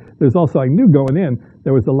say, but there's also, I knew going in,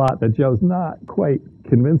 there was a lot that Joe's not quite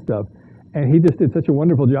convinced of, and he just did such a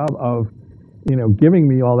wonderful job of giving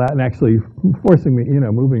me all that and actually forcing me,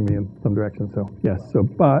 moving me in some direction. So yes,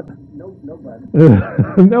 but No buts.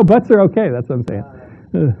 no buts are okay. That's what I'm saying.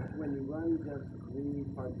 When you run just 3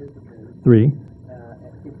 participants, 3.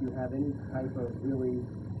 If you have any type of really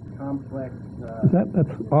complex. That's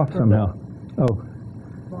off somehow. Oh.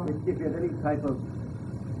 If you have any type of.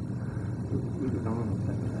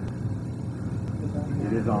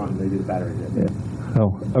 It is on. Maybe the battery is. Yeah.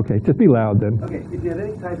 Oh, okay. Just be loud then. Okay. If you have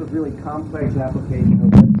any type of really complex application or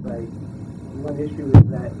website, one issue is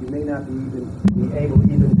that you may not be able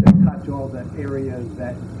even to touch all the areas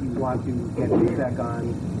that you want to get feedback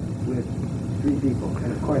on with 3 people.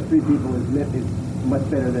 And of course, 3 people is much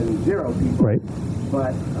better than 0 people. Right.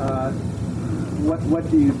 But what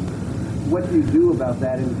do you do about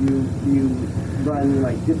that? And do you run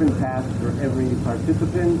different tasks for every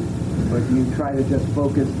participant, or do you try to just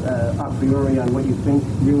focus a priori on what you think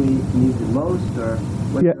really needs it most, or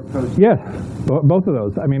what's your approach? Yes, both of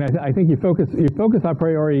those. I mean, I think you focus a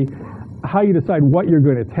priori how you decide what you're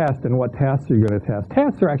going to test and what tasks you're going to test.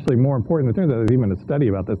 Tasks are actually more important. It turns out there's even a study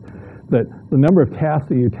about this. that the number of tasks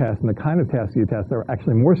that you test and the kind of tasks you test are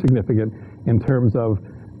actually more significant in terms of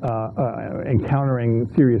encountering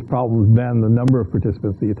serious problems than the number of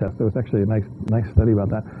participants that you test. So it's actually a nice study about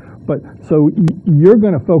that. But so you're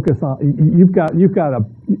going to focus on,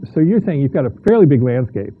 so you're saying you've got a fairly big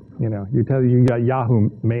landscape. You got Yahoo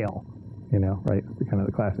Mail, right? It's kind of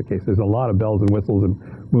the classic case. There's a lot of bells and whistles and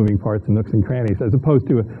moving parts and nooks and crannies, as opposed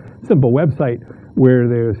to a simple website where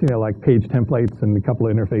there's, like page templates and a couple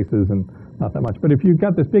of interfaces and not that much. But if you've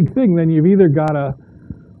got this big thing, then you've either got to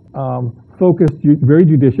focus very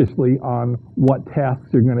judiciously on what tasks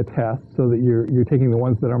you're going to test, so that you're taking the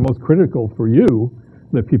ones that are most critical for you,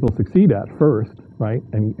 that people succeed at first, right?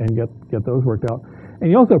 And get those worked out. And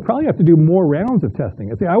you also probably have to do more rounds of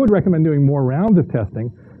testing. I would recommend doing more rounds of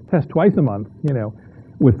testing. Test twice a month,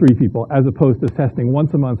 with 3 people, as opposed to testing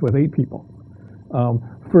once a month with 8 people.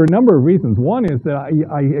 For a number of reasons. One is that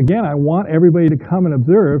I want everybody to come and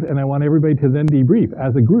observe, and I want everybody to then debrief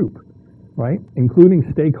as a group, right? Including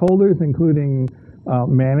stakeholders, including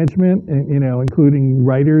management, including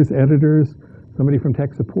writers, editors, somebody from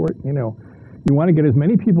tech support. You want to get as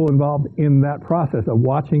many people involved in that process of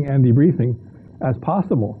watching and debriefing as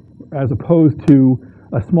possible, as opposed to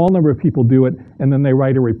a small number of people do it, and then they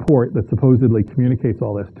write a report that supposedly communicates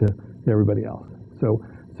all this to everybody else. So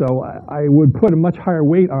I would put a much higher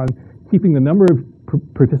weight on keeping the number of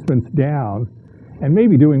participants down, and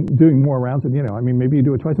maybe doing more rounds of, maybe you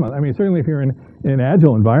do it twice a month. Certainly if you're in an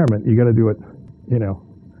agile environment, you got to do it,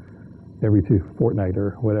 every fortnight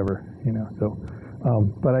or whatever, So,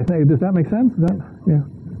 but I think, does that make sense? Is that,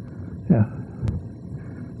 yeah.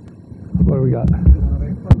 What do we got?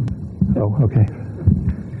 Oh, okay.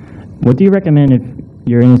 What do you recommend if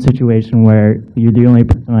you're in a situation where you're the only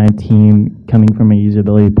person on a team coming from a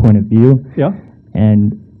usability point of view? Yeah.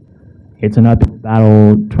 And it's an uphill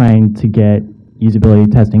battle trying to get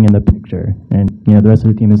usability testing in the picture. And the rest of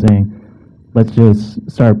the team is saying, let's just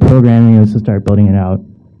start programming, let's just start building it out.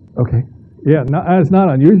 Okay. Yeah, it's not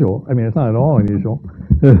unusual. It's not at all unusual.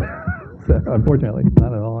 Unfortunately,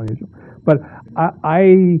 not at all unusual. But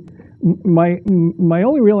my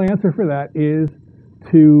only real answer for that is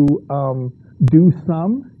to do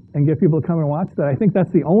some and get people to come and watch that. I think that's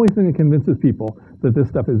the only thing that convinces people that this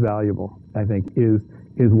stuff is valuable, I think, is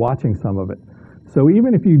watching some of it. So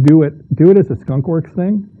even if you do it as a skunkworks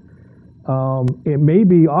thing, it may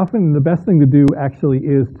be often the best thing to do actually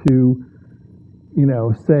is to,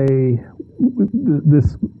 say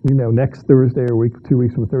this, next Thursday or 2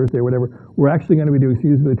 weeks from Thursday or whatever, we're actually going to be doing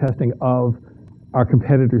usability testing of our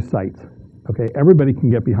competitors' sites. Okay, everybody can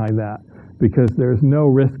get behind that, because there's no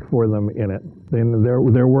risk for them in it.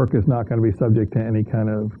 Their work is not going to be subject to any kind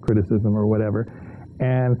of criticism or whatever.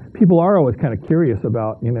 And people are always kind of curious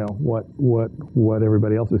about, what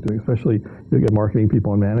everybody else is doing, especially you get marketing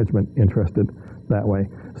people and management interested that way.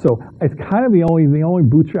 So it's kind of the only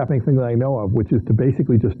bootstrapping thing that I know of, which is to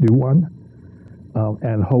basically just do one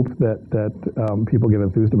and hope that people get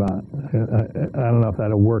enthused about it. I don't know if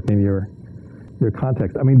that'll work in your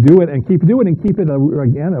context. Do it and keep it a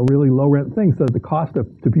really low rent thing, so that the cost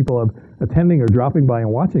to people of attending or dropping by and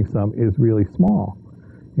watching some is really small.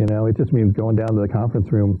 It just means going down to the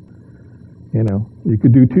conference room. You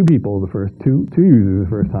could do 2 people two users the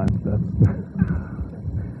first time. That's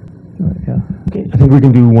yeah. Okay, I think we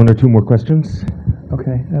can do 1 or 2 more questions.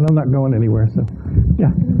 Okay, and I'm not going anywhere, so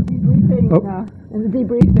yeah. In the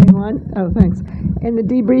debriefing lunch, thanks. In the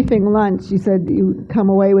debriefing lunch, you said you come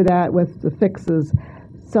away with that with the fixes.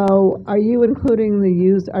 So are you including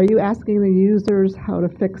are you asking the users how to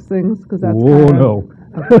fix things? Because that's no.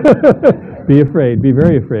 Okay. Be afraid. Be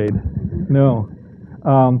very afraid. No.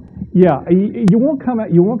 Yeah, you won't come out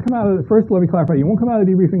of the, first, let me clarify, you won't come out of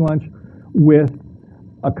the debriefing lunch with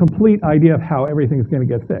a complete idea of how everything's going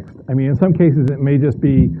to get fixed. In some cases it may just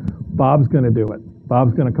be Bob's going to do it.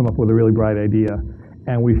 Bob's going to come up with a really bright idea,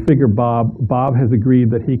 and we figure Bob has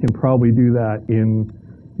agreed that he can probably do that in,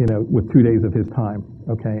 with 2 days of his time,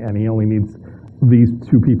 okay? And he only needs these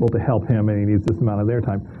 2 people to help him, and he needs this amount of their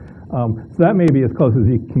time. So that may be as close as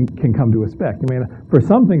he can come to a spec. For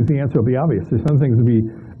some things the answer will be obvious. There's some things we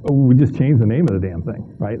just change the name of the damn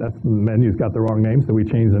thing, right? The menu's got the wrong name, so we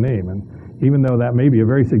change the name. And even though that may be a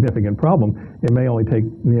very significant problem, it may only take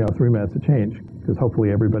 3 minutes to change, because hopefully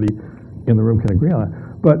everybody in the room can agree on it.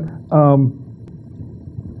 But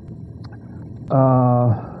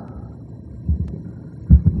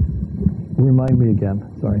remind me again,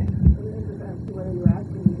 sorry.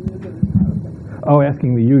 Oh,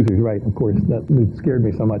 asking the users, right, of course. That scared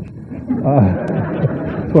me so much.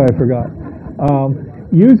 That's why I forgot.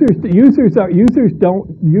 Users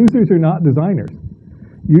are not designers.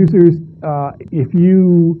 Users, if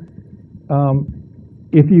you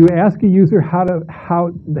If you ask a user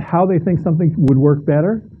how they think something would work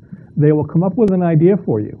better, they will come up with an idea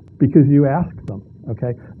for you because you asked them,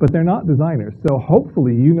 okay? But they're not designers, so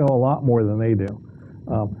hopefully you know a lot more than they do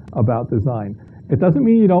about design. It doesn't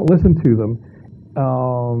mean you don't listen to them.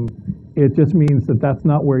 It just means that that's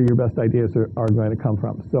not where your best ideas are going to come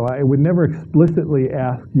from. So I would never explicitly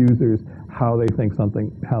ask users how they think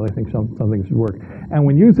something should work. And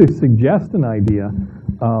when users suggest an idea,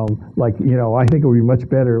 like, I think it would be much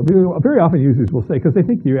better. Very often users will say, because they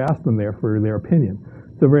think you asked them there for their opinion.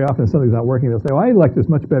 So very often if something's not working, they'll say, well, I'd like this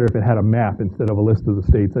much better if it had a map instead of a list of the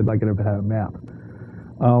states. I'd like it if it had a map.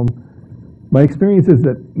 My experience is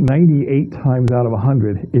that 98 times out of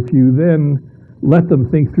 100, if you then let them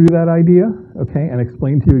think through that idea, okay, and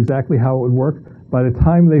explain to you exactly how it would work, by the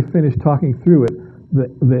time they finish talking through it,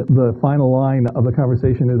 the final line of the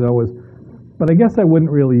conversation is always, but I guess I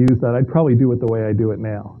wouldn't really use that. I'd probably do it the way I do it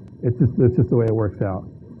now. It's just the way it works out.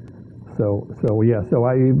 So yeah. So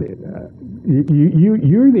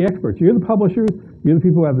you're the experts. You're the publishers. You're the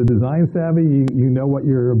people who have the design savvy. You know what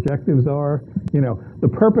your objectives are. The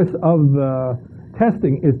purpose of the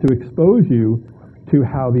testing is to expose you to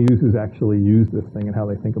how the users actually use this thing and how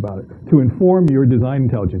they think about it, to inform your design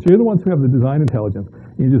intelligence. You're the ones who have the design intelligence.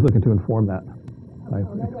 You're just looking to inform that.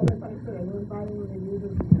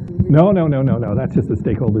 No. That's just the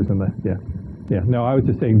stakeholders and yeah. No, I was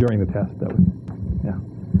just saying during the test. Yeah.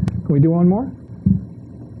 Can we do one more?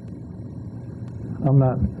 I'm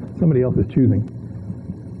not. Somebody else is choosing.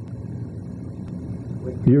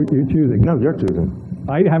 You're choosing. No, you're choosing.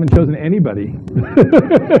 I haven't chosen anybody.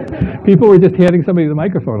 People were just handing somebody the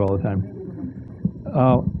microphone all the time.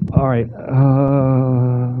 All right.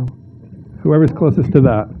 Whoever's closest to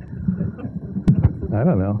that. I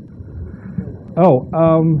don't know.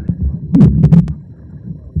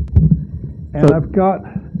 And so, I've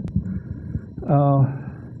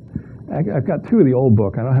got two of the old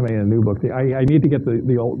book. I don't have any of the new book. I need to get the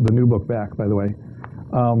new book back, by the way.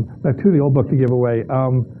 I have two of the old book to give away. I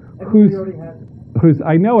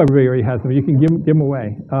know everybody already has them. You can give them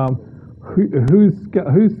away. Who's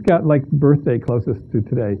got like birthday closest to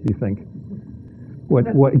today? You think? What?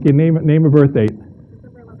 Can name a birth date?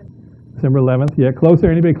 December 11th. Yeah,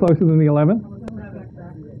 closer. Anybody closer than the 11th?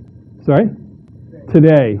 Sorry?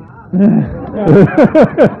 Today.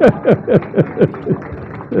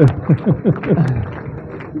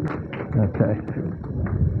 Okay.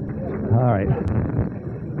 All right.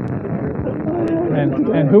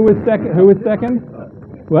 And who was second? Who was second?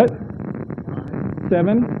 What?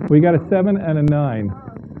 7? We got a 7 and a 9.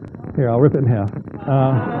 Here, I'll rip it in half.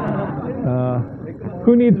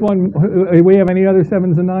 Who needs one? We have any other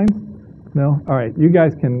 7s and 9s? No? All right. You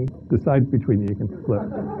guys can decide between you. You can split.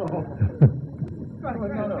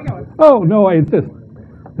 Oh, no, I insist.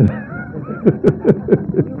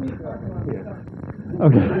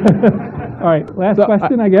 Okay. All right. Last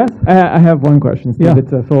question, I guess. I have one question, Steve. Yeah.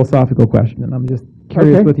 It's a philosophical question, and I'm just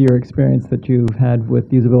curious with your experience that you've had with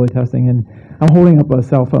usability testing. And I'm holding up a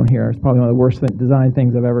cell phone here. It's probably one of the worst design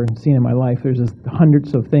things I've ever seen in my life. There's just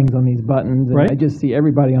hundreds of things on these buttons, and I just see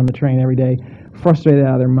everybody on the train every day frustrated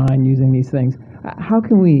out of their mind using these things. How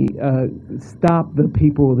can we stop the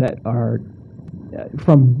people that are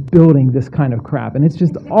from building this kind of crap? And it's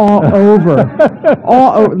just all over.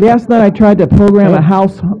 Last night I tried to program a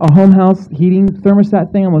home house heating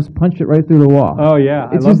thermostat thing. I almost punched it right through the wall. Oh yeah,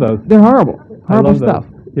 I love those. They're horrible stuff.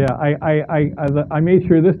 Yeah, I made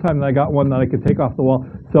sure this time that I got one that I could take off the wall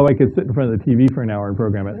so I could sit in front of the TV for an hour and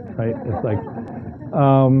program it. Right? It's like,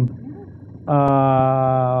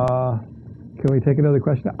 can we take another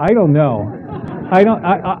question? I don't know.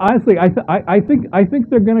 Honestly, I think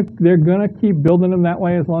they're gonna keep building them that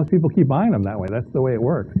way as long as people keep buying them that way. That's the way it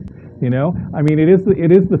works. I mean, it is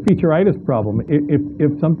the featureitis problem.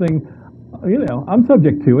 If something, I'm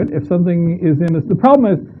subject to it. If something is in the problem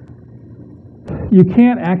is you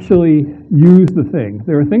can't actually use the thing.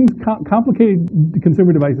 There are things, complicated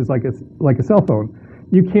consumer devices like a cell phone.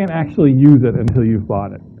 You can't actually use it until you've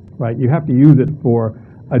bought it, right? You have to use it for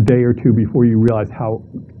a day or two before you realize how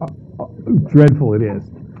dreadful it is.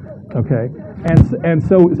 Okay, and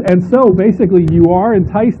so basically you are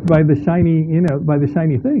enticed by the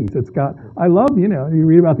shiny things. It's got, I love, you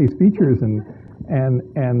read about these features and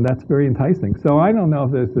that's very enticing. So I don't know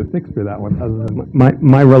if there's a fix for that one other than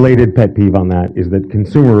my related pet peeve on that is that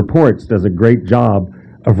Consumer Reports does a great job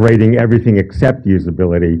of rating everything except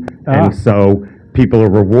usability, and so people are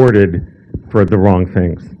rewarded for the wrong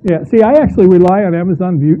things. Yeah, see, I actually rely on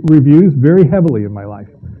Amazon reviews very heavily in my life.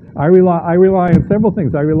 I rely on several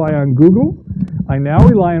things. I rely on Google. I now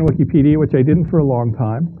rely on Wikipedia, which I didn't for a long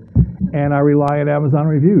time. and I rely on Amazon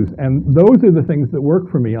reviews. And those are the things that work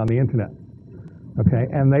for me on the internet. Okay,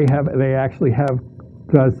 and they actually have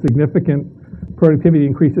significant productivity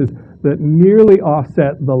increases that nearly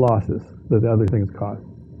offset the losses that the other things cause.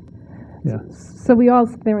 Yeah. So we all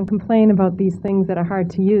sit there and complain about these things that are hard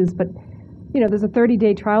to use, but there's a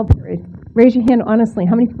 30-day trial period. Raise your hand honestly.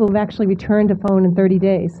 How many people have actually returned a phone in 30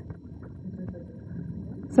 days?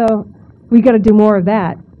 So we got to do more of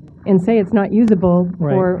that and say it's not usable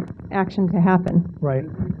for action to happen. Right.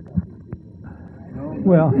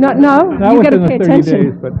 Well, no, you got to pay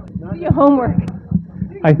attention. Days, but do your homework.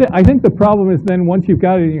 I think the problem is then once you've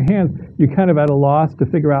got it in your hands, you're kind of at a loss to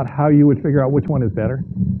figure out how you would figure out which one is better.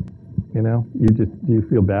 You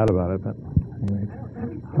feel bad about it, but anyway.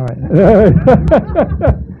 All right.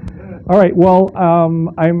 All right. Well,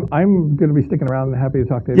 I'm going to be sticking around and happy to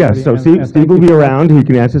talk to everybody. Yes. So Steve will be around. He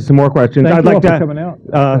can answer some more questions. Thank I'd you like all for coming out.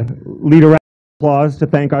 Lead a round of applause to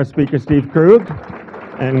thank our speaker, Steve Krug,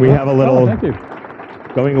 and we have a little thank you.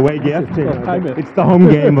 going away gift. It's It's the home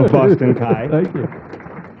game of BostonCHI. Thank you.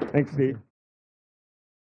 Thanks, Steve.